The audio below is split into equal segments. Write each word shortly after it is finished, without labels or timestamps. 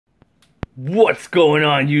What's going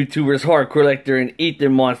on, YouTubers? HardCorllector and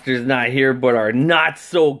Ethan Monster's not here, but our not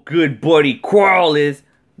so good buddy Quarl is.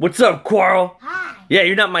 What's up, Quarl? Hi. Yeah,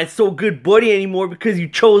 you're not my so good buddy anymore because you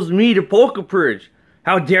chose me to Pokepurge.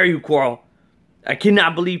 How dare you, Quarl? I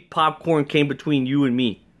cannot believe popcorn came between you and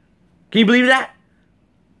me. Can you believe that?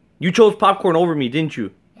 You chose popcorn over me, didn't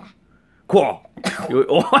you? Yeah. Quarl.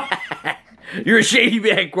 You're a shady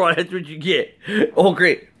man, Quarl. That's what you get. Oh,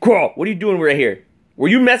 great. Quarl, what are you doing right here? Were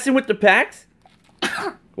you messing with the packs?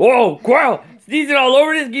 Whoa, Quarl! Sneezing all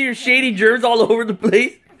over this? Get your shady germs all over the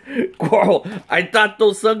place? Quarl, I thought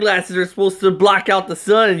those sunglasses are supposed to block out the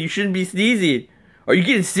sun and you shouldn't be sneezing. Are you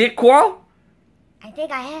getting sick, Quarl? I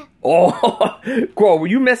think I am. Oh, Quarl, were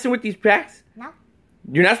you messing with these packs? No.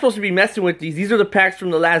 You're not supposed to be messing with these. These are the packs from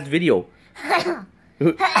the last video.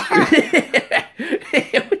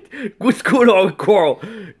 What's going on with Quarl?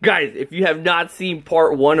 Guys, if you have not seen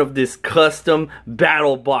part 1 of this custom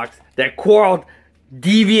battle box that Quarl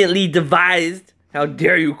deviantly devised, how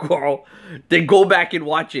dare you, Quarl, then go back and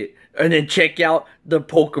watch it. And then check out the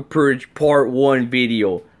Pokepurge part 1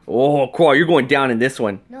 video. Oh, Quarl, you're going down in this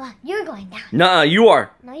one. No, you're going down. Nuh-uh, you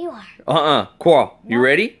are. No, you are. Quarl, No. you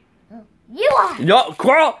ready? You are. No,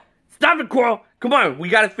 Quarl! Stop it, Quarl! Come on, we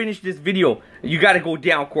gotta finish this video. You gotta go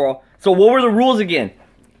down, Quarl. So what were the rules again?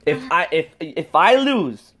 If I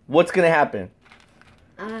lose, what's gonna happen?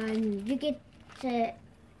 You get to...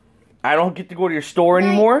 I don't get to go to your store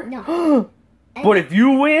anymore? No. But if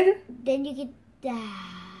you win, Then you get...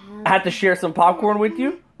 I have to share some popcorn with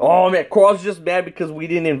you? Oh man, Quarl's just mad because we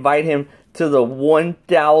didn't invite him to the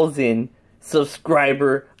 1,000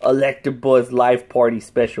 subscriber Electabuzz live party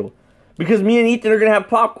special. Because me and Ethan are going to have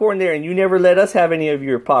popcorn there and you never let us have any of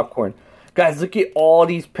your popcorn. Guys, look at all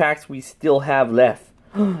these packs we still have left.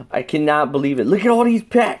 I cannot believe it. Look at all these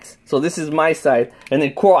packs. So this is my side. And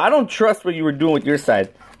then Quarl, I don't trust what you were doing with your side.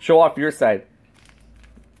 Show off your side.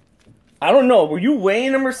 I don't know. Were you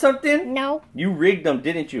weighing them or something? No. You rigged them,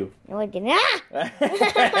 didn't you? No, I didn't. Ah!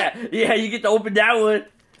 Yeah, you get to open that one.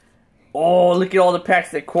 Oh, look at all the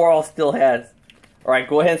packs that Quarl still has. Alright,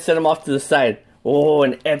 go ahead and set them off to the side. Oh,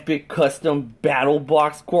 an epic custom battle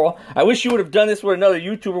box, Quarl. I wish you would have done this with another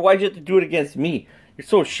YouTuber. Why'd you have to do it against me? You're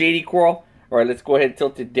so shady, Quarl. Alright, let's go ahead and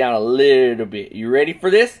tilt it down a little bit. You ready for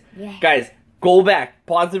this? Yeah. Guys, go back.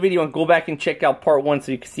 Pause the video and go back and check out part 1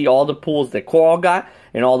 so you can see all the pulls that Quarl got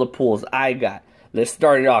and all the pulls I got. Let's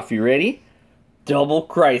start it off. You ready? Double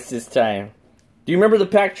crisis time. Do you remember the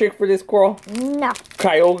pack trick for this, Quarl? No.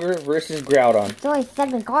 Kyogre versus Groudon. It's only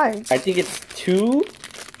 7 cards. I think it's 2.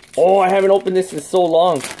 Oh, I haven't opened this in so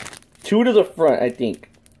long. 2 to the front, I think.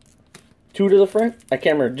 2 to the front? I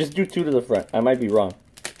can't remember. Just do 2 to the front. I might be wrong.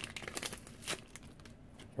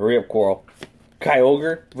 Hurry up, Quarl.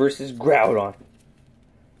 Kyogre versus Groudon.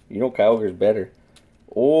 You know Kyogre's better.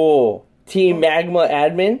 Oh, Team Magma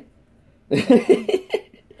admin.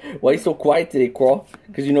 Why are you so quiet today, Quarl?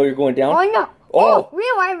 Because you know you're going down? Oh, no. Oh!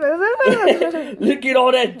 Rewind. Look at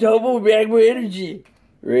all that double magma energy.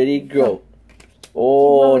 Ready, go.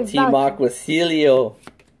 Oh, Team Aquacilio.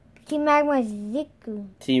 Team Magma's Ziku.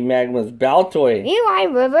 Team Magma's Baltoy.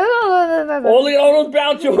 Rewind. Oh, look at all those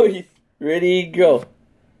Baltoys. Ready, go.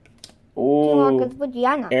 Oh,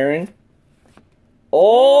 Aaron.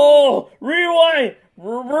 Oh, rewind.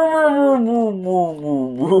 Oh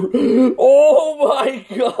my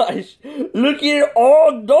gosh. Look at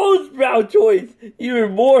all those Baltoys.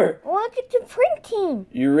 Even more. Look at the print team.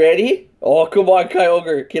 You ready? Oh, come on,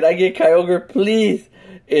 Kyogre. Can I get Kyogre, please?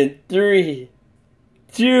 In 3,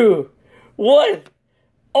 2, 1.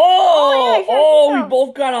 Oh, we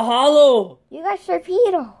both got a holo. You got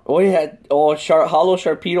Sharpedo. Oh, yeah. Oh, holo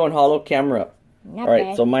Sharpedo and holo camera. Not All right,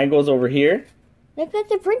 bad. so mine goes over here. Look at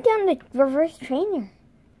the print on the reverse trainer.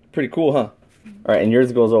 Pretty cool, huh? All right, and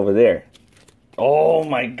yours goes over there. Oh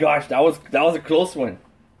my gosh, that was a close one.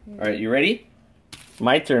 All right, you ready?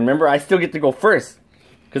 My turn. Remember, I still get to go first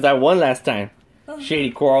because I won last time.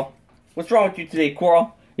 Shady Quarl. What's wrong with you today,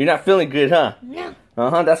 Quarl? You're not feeling good, huh? No.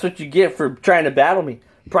 That's what you get for trying to battle me.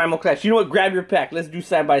 Primal Clash. You know what? Grab your pack. Let's do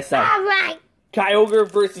side by side. All right. Kyogre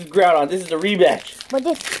versus Groudon. This is a rematch. But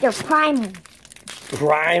this is the primal.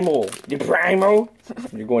 Primal. The Primal.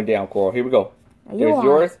 You're going down, Quarl. Here we go. There's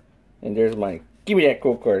yours, and there's mine. Give me that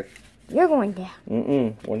cool card. You're going down.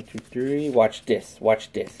 1, 2, 3. Watch this.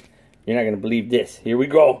 Watch this. You're not going to believe this. Here we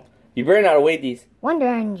go. You better not await these. Wonder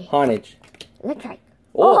Energy. Honage. Electric.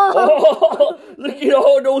 Oh, look at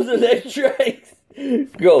all those electrics.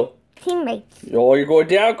 Go. Teammates. Oh, you're going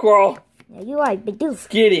down, Quarl. Now you are Bidoof.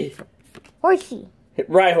 Skitty. Horsey.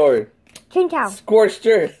 Rhyhorn. Chinchou. Scorched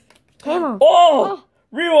Earth. Camo. Oh!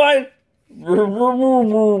 Rewind. How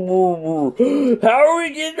are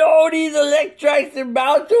we getting all these electrics and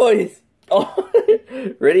bound toys? Oh,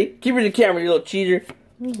 ready? Keep it in the camera, you little cheater.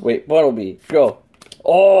 Wait, Buttlebee, go.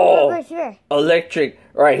 Oh, electric.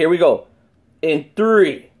 All right, here we go. In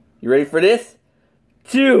 3. You ready for this?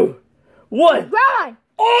 2, 1. Run!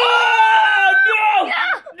 Oh, no!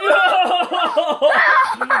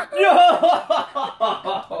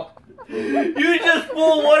 No! You just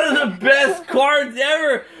pulled one of the best cards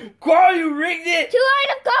ever. Carl, you rigged it.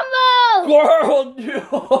 2-item combo. Carl,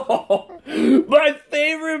 no. My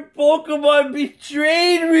favorite Pokemon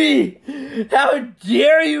betrayed me. How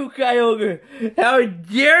dare you, Kyogre? How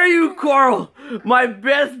dare you, Carl? My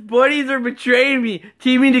best buddies are betraying me,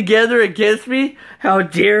 teaming together against me. How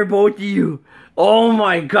dare both of you? Oh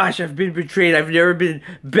my gosh, I've been betrayed. I've never been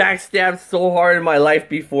backstabbed so hard in my life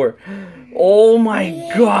before. Oh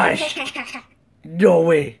my gosh. No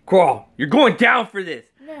way. Carl, you're going down for this.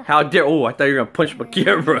 No. How dare. Oh, I thought you were going to punch my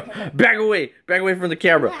camera. Back away. Back away from the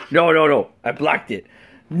camera. No, no, no. I blocked it.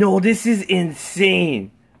 No, this is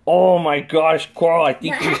insane. Oh my gosh, Carl, I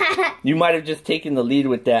think you might have just taken the lead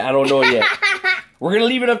with that. I don't know yet. We're going to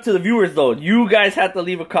leave it up to the viewers, though. You guys have to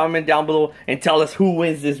leave a comment down below and tell us who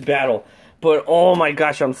wins this battle. But oh my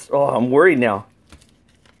gosh, I'm worried now.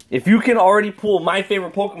 If you can already pull my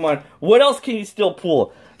favorite Pokemon, what else can you still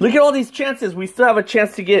pull? Look at all these chances. We still have a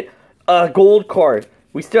chance to get a gold card.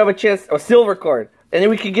 We still have a chance, a silver card. And then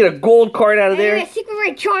we can get a gold card out of there. And a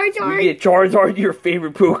secret Charizard. We get Charizard, your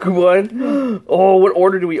favorite Pokemon. Oh, what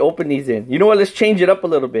order do we open these in? You know what? Let's change it up a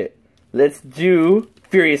little bit. Let's do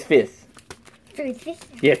Furious Fist. Furious Fist?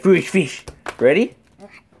 Yeah, Furious Fish. Ready?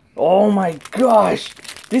 Oh my gosh.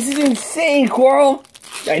 This is insane, Carl.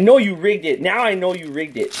 I know you rigged it. Now I know you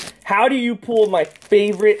rigged it. How do you pull my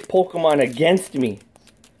favorite Pokemon against me?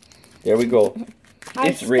 There we go.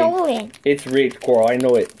 It's rigged. It's rigged, Carl. I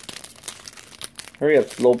know it. Hurry up,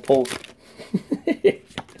 Slowpoke.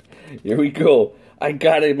 Here we go. I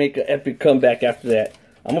gotta make an epic comeback after that.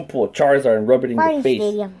 I'm gonna pull a Charizard and rub it in your face.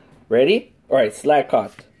 Stadium. Ready? Alright,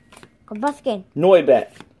 Slackhawk. Combuskin.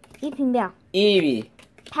 Noibat. Sleeping Bell. Eevee.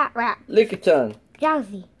 Patrat. Lickitung.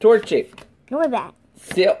 Drowsy. Torchic. Noibat.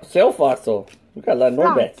 Cell Fossil. We got a lot of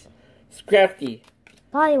Noibats. Scrafty.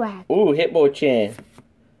 Poliwag. Ooh, Hitmonchan.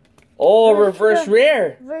 Oh, reverse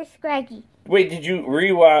rare. Reverse Scraggy. Wait, did you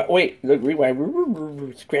rewind? Wait, look,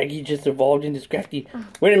 rewind. Scraggy just evolved into Scrafty.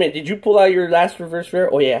 Wait a minute, did you pull out your last reverse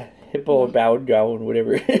rare? Oh yeah, Hippo, Bowed Down,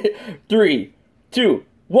 whatever. 3, 2,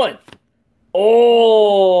 1.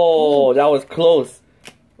 Oh, that was close.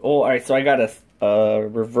 Oh, alright, so I got a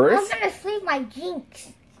reverse. I'm gonna sleeve my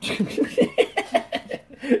Jinx.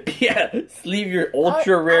 Yeah, sleeve your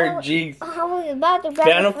ultra rare Jinx. I was about to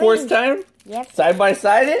Phantom Force time? Yep. Side by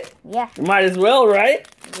side it? Yeah. You might as well, right?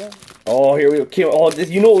 Yeah. Oh, here we go. Oh, this,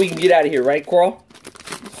 you know what we can get out of here, right, Coral?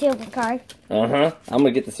 Silver card. Uh-huh. I'm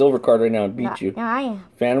going to get the silver card right now and beat you. No, I am.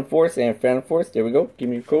 Phantom Force and Phantom Force. There we go. Give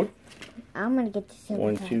me your code. I'm going to get the silver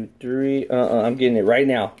 1, card. 2, 3. I'm getting it right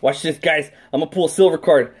now. Watch this, guys. I'm going to pull a silver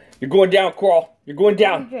card. You're going down, Coral. You're going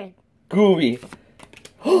down. 100. Gooby.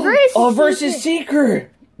 Versus Seeker.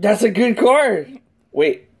 That's a good card.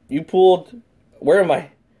 Wait, you pulled... Where am I?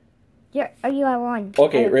 Are you at 1?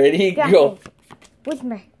 Okay, ready? Go.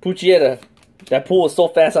 Whisper. Puchieta. That pull was so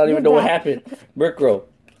fast, I don't even know what happened. Murkrow.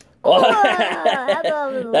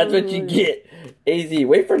 Oh, that's what you get. AZ,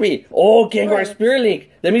 wait for me. Oh, Gengar Spirit Link.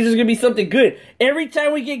 That means there's going to be something good. Every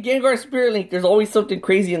time we get Gengar Spirit Link, there's always something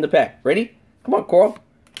crazy in the pack. Ready? Come on, Coral.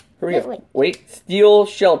 Hurry up. Wait. Steel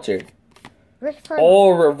Shelter. Oh,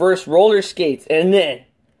 reverse roller skates. And then...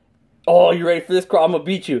 Oh, you ready for this, Coral? I'm going to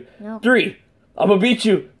beat you. No. 3. I'm going to beat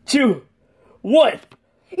you. 2, 1.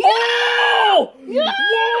 Oh!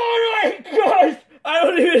 Oh my gosh! I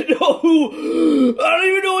don't even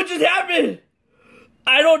know what just happened.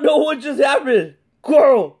 I don't know what just happened.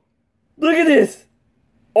 Coral, look at this.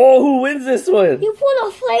 Oh, who wins this one? You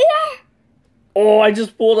pulled a Flare? Oh, I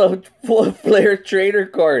just pulled a Flare Trainer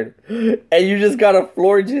card. And you just got a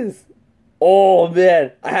Florges. Oh,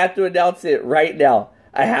 man. I have to announce it right now.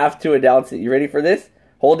 I have to announce it. You ready for this?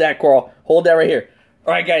 Hold that, Coral. Hold that right here.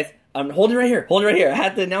 All right, guys. Hold it right here. Hold it right here. I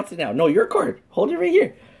have to announce it now. No, your card. Hold it right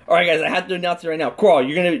here. All right, guys. I have to announce it right now. Coral,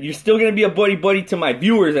 you're still gonna be a buddy to my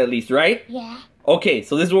viewers at least, right? Yeah. Okay,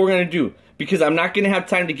 so this is what we're gonna do because I'm not gonna have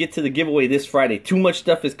time to get to the giveaway this Friday. Too much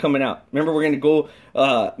stuff is coming out. Remember, we're gonna go.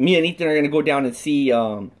 Me and Ethan are gonna go down and see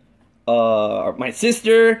my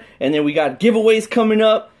sister, and then we got giveaways coming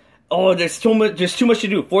up. Oh, there's too much to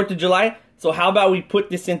do. 4th of July. So how about we put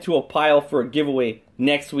this into a pile for a giveaway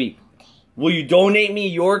next week? Will you donate me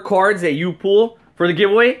your cards that you pull for the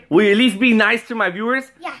giveaway? Will you at least be nice to my viewers?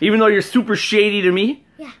 Yeah. Even though you're super shady to me?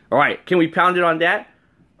 Yeah. Alright, can we pound it on that?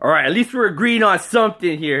 Alright, at least we're agreeing on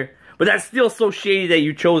something here. But that's still so shady that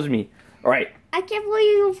you chose me. Alright. I can't believe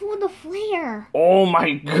you pulled the flare. Oh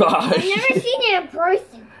my gosh. I've never seen it in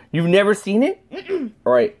person. You've never seen it? Mm-mm.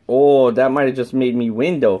 Alright. Oh, that might have just made me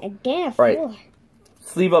win though. Again, Alright.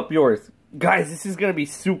 Sleeve up yours. Guys, this is going to be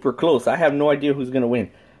super close. I have no idea who's going to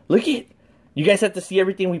win. Look at, you guys have to see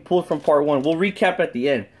everything we pulled from part 1. We'll recap at the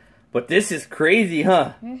end. But this is crazy,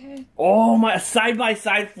 huh? Mm-hmm. Oh my,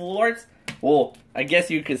 side-by-side full arts? Well, I guess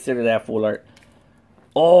you consider that full art.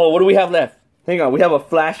 Oh, what do we have left? Hang on, we have a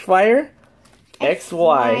flash fire.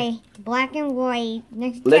 XY. Black and white.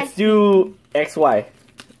 Let's do XY.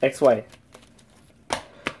 XY.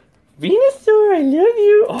 Venusaur, I love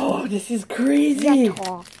you. Oh, this is crazy.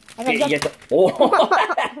 Yeto. Okay, Yeto. Oh.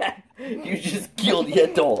 You just killed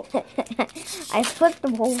Yeto. I flipped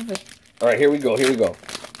them over. Alright, here we go, here we go.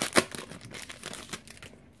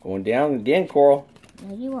 Going down again, Coral.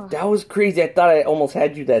 There you are. That was crazy. I thought I almost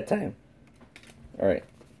had you that time. Alright.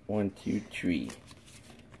 1, 2, 3.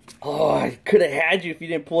 Oh, I could have had you if you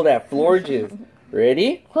didn't pull that Florges.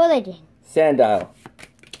 Ready? Collagen. Sandile.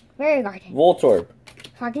 Fairy Garden. Voltorb.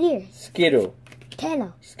 Frogadier. Skittle.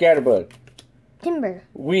 Tenno. Scatterbug. Timber.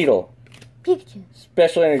 Weedle. Pikachu.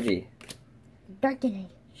 Special Energy. Dark Energy.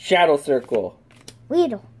 Shadow Circle.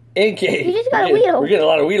 Weedle. Inkay. You just got a Weedle. We're getting a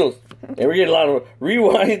lot of Weedles. And we're getting a lot of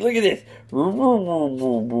Rewind. Look at this.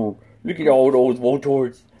 Look at all those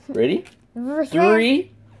Voltorbs. Ready? Reverse 3. rare.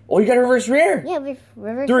 Oh, you got a reverse rare. Yeah,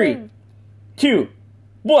 reverse 3, rare. 2,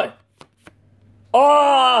 1.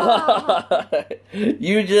 Oh!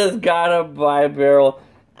 You just got a bi-barrel,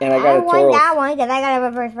 and I got a won Tauros. that one because I got a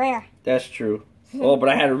reverse rare. That's true. Oh, but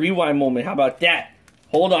I had a rewind moment. How about that?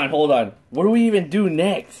 Hold on, hold on. What do we even do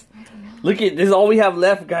next? Look at this. Is all we have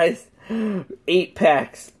left, guys. 8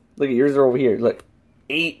 packs. Look at yours are over here. Look,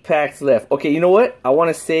 8 packs left. Okay, you know what? I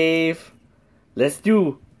want to save. Let's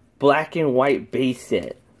do black and white base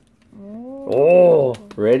set. Oh,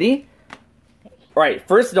 ready? Alright,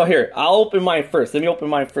 first, no, here. I'll open mine first. Let me open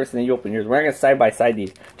mine first, and then you open yours. We're not going to side-by-side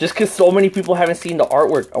these. Just because so many people haven't seen the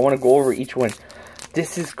artwork, I want to go over each one.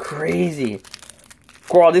 This is crazy.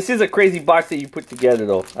 Coral, this is a crazy box that you put together,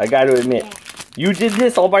 though. I got to admit. Yeah. You did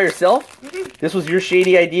this all by yourself? This was your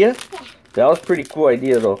shady idea? Yeah. That was a pretty cool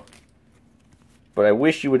idea, though. But I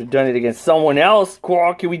wish you would have done it against someone else.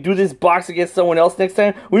 Coral, can we do this box against someone else next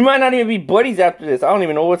time? We might not even be buddies after this. I don't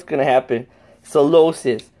even know what's going to happen.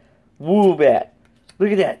 Solosis. Woobat.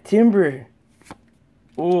 Look at that. Timber.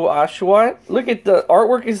 Ooh, Oshawott. Look at the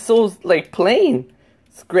artwork is so, like, plain.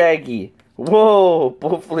 Scraggy. Whoa.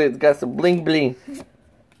 Bullflit's got some bling bling.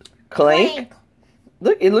 Clank.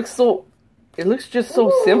 Look, it looks so... It looks just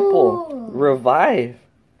so simple. Revive.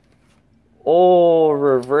 Oh,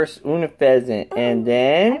 reverse Unifezant. And I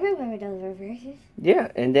then... remember those reverses.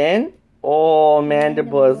 Yeah, and then... Oh,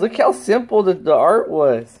 Mandibuzz. Look how simple the art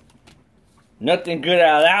was. Nothing good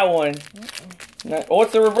out of that one. Oh,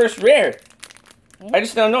 it's a reverse rare. I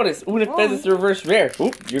just now noticed. Unifezant's a reverse rare.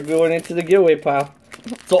 Oop, you're going into the giveaway pile.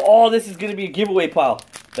 So all this is going to be a giveaway pile.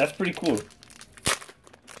 That's pretty cool.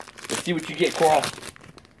 Let's see what you get, Coral.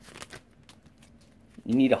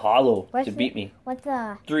 You need a hollow to beat me. What's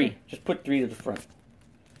the... 3. Just put 3 to the front.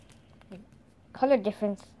 color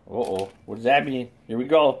difference? Uh-oh. What does that mean? Here we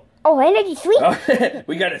go. Oh, energy sweet.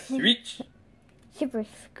 We got a switch. Super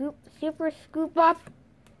scoop up.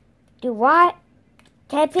 Do what?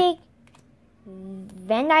 Tepig.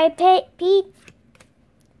 Pete.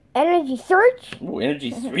 Energy search. Ooh,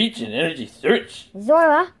 energy switch and energy search.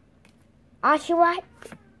 Zora. Oshawott.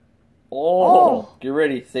 Oh, get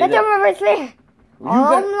ready. Say That's that. a reverse rare.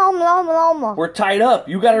 We're tied up.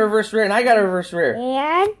 You got a reverse rare and I got a reverse rare.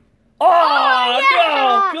 And... Oh,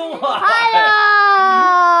 yeah! no! Come on!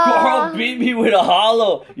 Hello! Coral beat me with a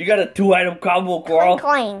hollow. You got a 2-item combo, Coral.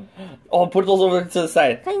 Clang, Oh, put those over to the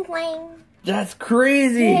side. clang, clang. That's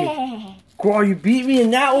crazy. Yeah. Coral, you beat me in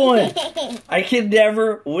that one. I can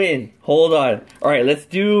never win. Hold on. Alright, let's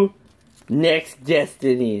do next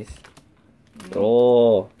destinies.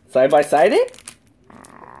 Oh, side by side it?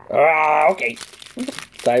 Okay.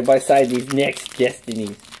 Side by side these next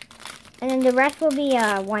destinies. And then the rest will be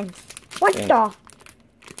ones. What the?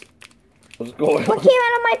 What's going on? What came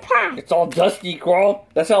out of my pack? It's all dusty, Coral.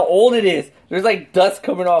 That's how old it is. There's like dust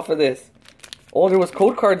coming off of this. Oh, there was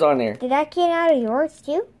code cards on there. Did that get out of yours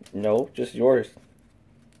too? No, just yours.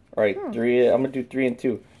 Alright, 3. I'm going to do 3 and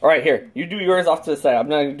 2. Alright, here. You do yours off to the side. I'm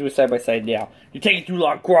not going to do it side by side now. You're taking too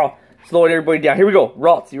long, Coral. Slowing everybody down. Here we go.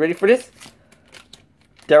 Ralts, you ready for this?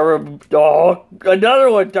 Oh,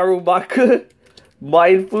 another one. Darumaka.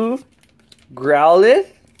 Mindfu. Growlithe.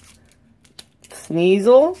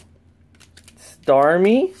 Sneasel.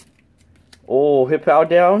 Starmie. Oh,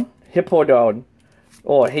 Hippowdon.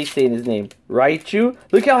 Oh, I hate saying his name. Raichu.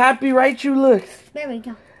 Look how happy Raichu looks. There we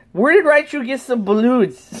go. Where did Raichu get some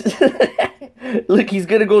balloons? Look, he's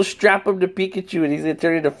gonna go strap him to Pikachu and he's gonna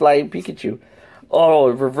turn into Flying Pikachu. Oh,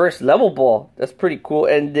 reverse level ball. That's pretty cool.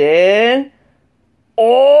 And then...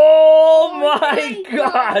 Oh my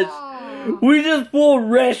gosh! We just pulled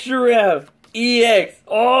Reshiram EX.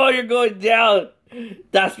 Oh, you're going down.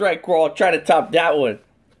 That's right, Coral. I'll try to top that one.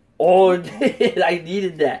 Oh, I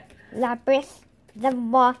needed that. Lapras, the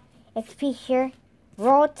ball, Expedia,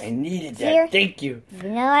 Rolt. I needed that. Here. Thank you.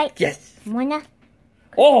 Vanillite. Yes. Mona.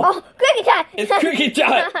 Oh, cricket time! it's cricket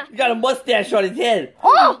time. He got a mustache on his head.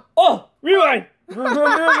 Oh! Rewind. Look at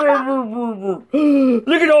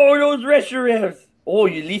all those Reshirams. Oh,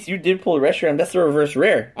 at least you did pull a Reshiram. That's the reverse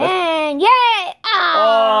rare. And yay!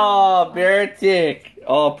 Oh, Beartic.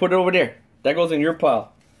 Oh, put it over there. That goes in your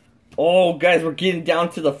pile. Oh, guys, we're getting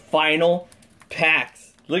down to the final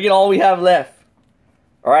packs. Look at all we have left.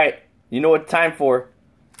 All right, you know what time for?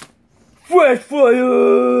 Fresh fire!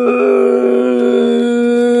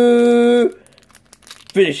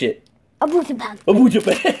 Finish it. A booty bag. A booty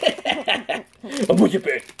bag. A booty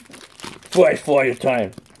bag. Fresh fire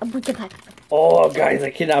time. A booty bag. Oh, guys, I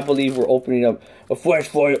cannot believe we're opening up a fresh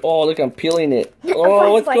fire. Oh, look, I'm peeling it.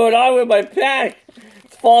 Oh, what's going on with my pack?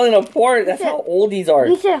 It's falling apart. That's how old these are.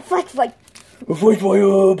 You said a flex fight. A fresh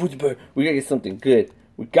fire. We gotta get something good.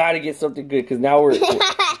 We gotta get something good because now we're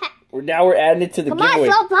adding it to the giveaway.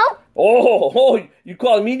 Come on, Slowpoke. Oh, you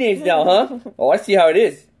calling me names now, huh? Oh, I see how it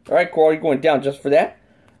is. All right, Coral, you're going down just for that.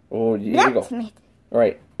 Oh, here you go. All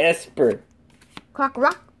right, Esper. Croc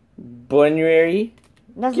Rock. Bunbury.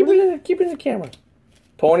 Keep it in the camera.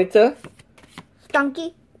 Ponyta.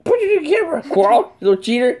 Stunky. Put it in the camera. Coral, little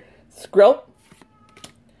cheater. Skrelp.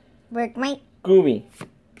 Workmate. Goomy.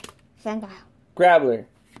 Sandile. Grabbler.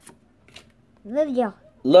 Livio.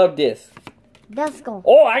 Love this. Duskull.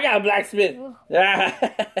 Oh, I got a blacksmith.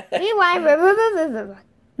 Rewind.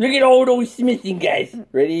 Look at all those smithing guys.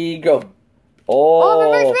 Ready, go. Oh,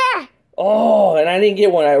 reverse rare. Oh, and I didn't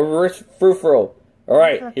get one. I reversed Frufro. All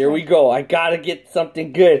right, here we go. I gotta get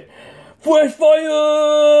something good. Fresh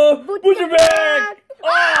fire! Booster bag!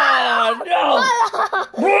 Oh, no!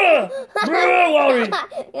 Bruh, Walry!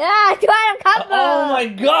 Yeah, 2-item combo! Oh my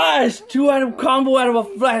gosh! 2-item combo out of a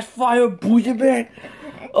flash fire booster bag.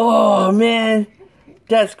 Oh man,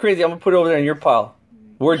 that's crazy. I'm gonna put it over there in your pile.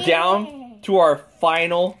 We're down to our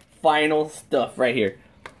final stuff right here.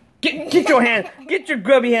 Get your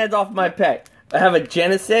grubby hands off my pack. I have a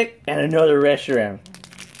Genesect and another Reshiram.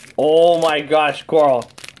 Oh my gosh, Coral.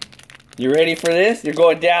 You ready for this? You're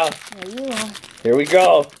going down. Yeah, you are. Here we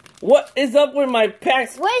go. What is up with my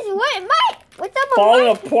packs? What's up with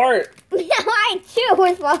falling apart? Yeah, mine too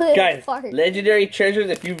was falling Guys, apart. Legendary Treasures,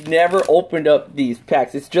 if you've never opened up these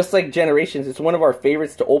packs, it's just like Generations. It's one of our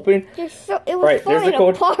favorites to open. It was falling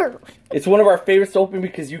apart. It's one of our favorites to open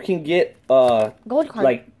because you can get gold card.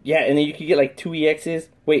 Like, yeah, and then you can get like 2 EXs.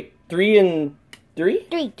 Wait, 3 and 3?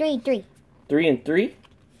 3. 3 and 3?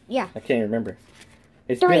 Yeah. I can't remember.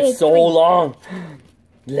 It's been so long.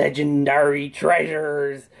 Legendary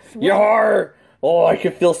Treasures. Yar! Oh, I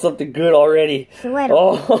can feel something good already. Sweater.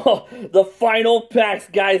 Oh, the final packs,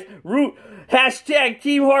 guys. Hashtag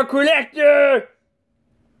Team HardCorllector.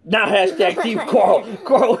 Not hashtag Team Coral.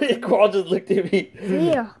 Coral just looked at me.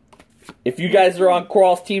 Yeah. If you guys are on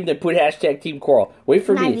Coral's team, then put hashtag Team Coral. Wait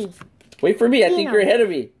for me. Wait for me. I think you're ahead of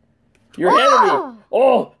me. You're ahead of me.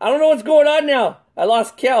 Oh, I don't know what's going on now. I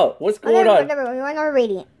lost count. What's going on? We're on our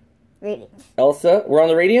Radiant. Elsa, we're on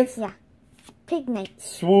the Radiance? Yeah. Pignight.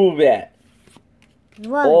 Swoobat.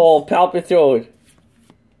 Oh, Palpitoad.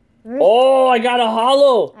 Oh, I got a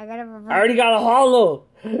holo. I already got a holo.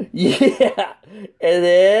 Yeah. And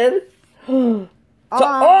then...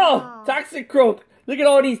 Toxicroak. Look at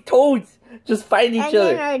all these toads just fighting each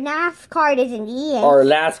other. And our last card is an EX. Our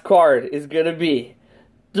last card is going to be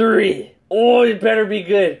 3. Oh, it better be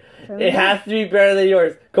good. It has to be better than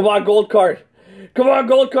yours. Come on, gold card. Come on,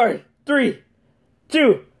 gold card. 3,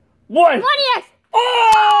 2, 1. 1 EX.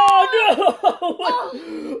 Oh, no!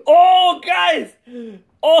 Oh, guys!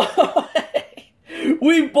 Oh,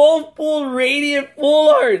 we both pulled Radiant Full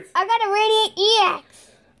Arts. I got a Radiant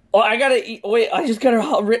EX. Oh, I got a... Wait, I just got a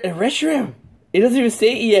Reshiram. It doesn't even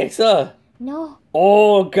say EX, huh? No.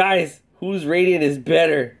 Oh, guys, whose Radiant is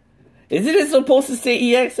better? Isn't it supposed to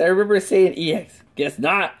say EX? I remember saying EX. Guess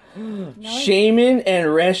not. No. Shaman and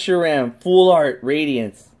Reshiram Full Art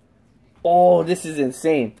Radiance. Oh, this is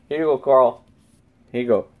insane. Here you go, Carl. Here you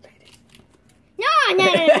go. No.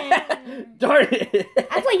 Darn it.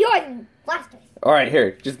 I put yours in blasters. All right,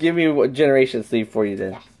 here. Just give me a generation sleeve for you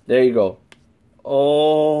then. Yes. There you go.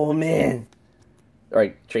 Oh, man. All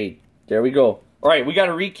right, trade. There we go. All right, we got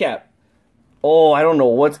to recap. Oh, I don't know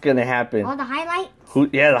what's going to happen. Oh, the highlight?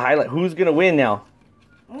 Yeah, the highlight. Who's going to win now?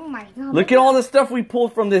 Oh, my God. Look at all the stuff we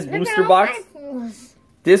pulled from this booster box.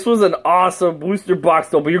 This was an awesome booster box,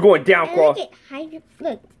 though, but you're going down, Carl.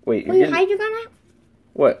 Look. Wait, you're getting... Hydreigon out?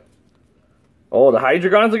 What? Oh, the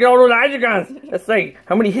Hydreigons. Look at all those Hydreigons. That's like,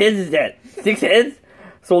 how many heads is that? 6 heads?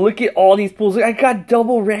 So look at all these pools. Look, I got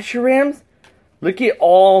double Reshurams. Look at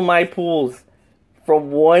all my pools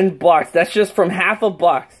from one box. That's just from half a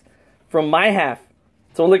box. From my half.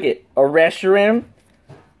 So look at a Reshiram,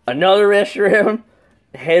 another Reshiram,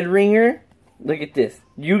 head ringer. Look at this.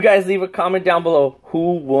 You guys leave a comment down below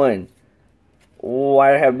who won. Oh,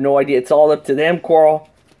 I have no idea. It's all up to them, Coral.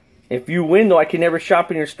 If you win, though, I can never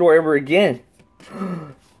shop in your store ever again.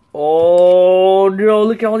 Oh, no.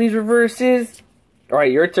 Look at all these reverses. All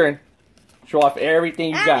right, your turn. Show off everything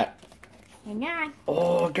you got.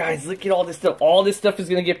 Oh, guys, look at all this stuff. All this stuff is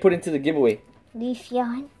going to get put into the giveaway.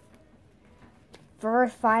 Leafeon.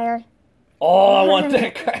 Forest Fire. Oh, I want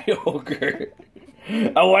that Kyogre.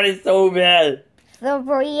 I want it so bad.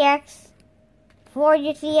 Silver EX.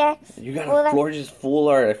 Florges EX. You got a Florges full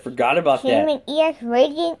art. I forgot about that. EX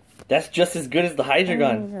Radiant. That's just as good as the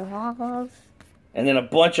Hydreigon. And then a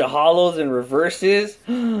bunch of holos and reverses.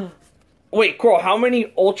 Wait, Coral, how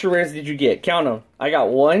many ultra rares did you get? Count them. I got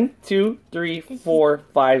 1, 2, 3, 4,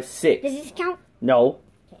 5, 6. Does this count? No.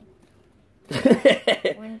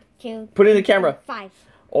 Okay. 1, 2. Put it in the camera. 5.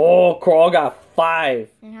 Oh, Coral got 5.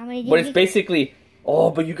 And how many did But it's basically...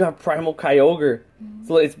 Oh, but you got Primal Kyogre.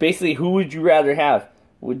 So it's basically, who would you rather have?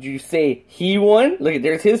 Would you say he won? Look,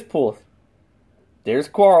 there's his pools. There's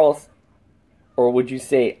Coral's. Or would you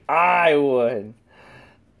say I won?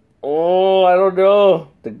 Oh, I don't know.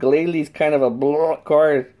 The Glalie is kind of a block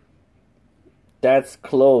card. That's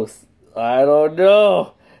close. I don't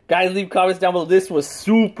know. Guys, leave comments down below. This was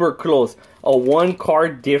super close. A 1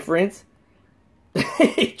 card difference.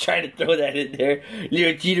 Trying to throw that in there. You're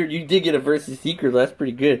a cheater. You did get a versus secret. That's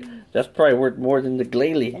pretty good. That's probably worth more than the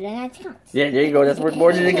Glalie. Yeah, there you go. That's worth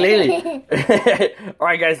more than the Glalie.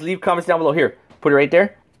 Alright, guys. Leave comments down below. Here. Put it right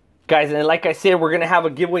there. Guys, and like I said, we're going to have a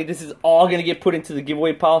giveaway. This is all going to get put into the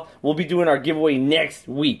giveaway pile. We'll be doing our giveaway next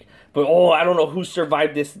week. But, oh, I don't know who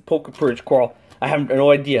survived this Pokepurge, Coral. I have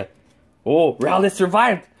no idea. Oh, Rowlet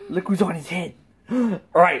survived. Look who's on his head.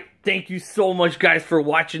 Alright, thank you so much, guys, for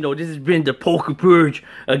watching, though. This has been the Pokepurge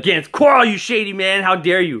against Coral, you shady man. How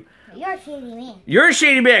dare you? You're a shady man. You're a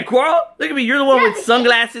shady man, Coral. Look at me. You're the one with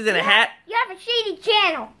sunglasses and a hat. You have a shady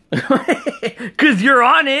channel. Because you're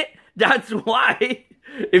on it. That's why.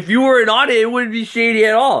 If you weren't on it, it wouldn't be shady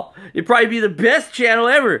at all. It'd probably be the best channel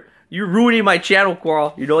ever. You're ruining my channel,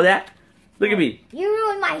 Coral. You know that? Look at me. You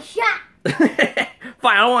ruined my shop.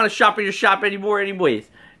 Fine, I don't want to shop at your shop anymore anyways.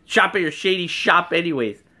 Shop at your shady shop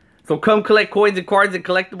anyways. So come collect coins and cards and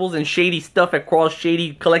collectibles and shady stuff at Carl's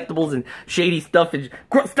Shady Collectibles and Shady Stuff. And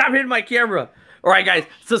stop hitting my camera. Alright, guys.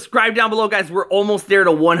 Subscribe down below, guys. We're almost there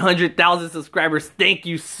to 100,000 subscribers. Thank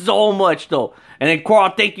you so much, though. And then,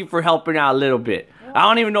 Carl, thank you for helping out a little bit. I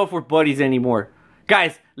don't even know if we're buddies anymore.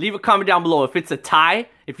 Guys, leave a comment down below. If it's a tie,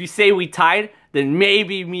 if you say we tied, then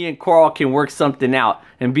maybe me and Carl can work something out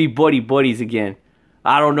and be buddies again.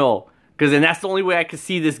 I don't know. Because then that's the only way I can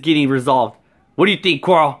see this getting resolved. What do you think,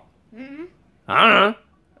 Carl? I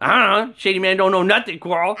don't know. Shady man don't know nothing,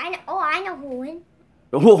 Carl. I know who will win.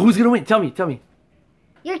 Who's going to win? Tell me.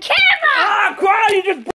 Your camera! Ah, Carl, you just...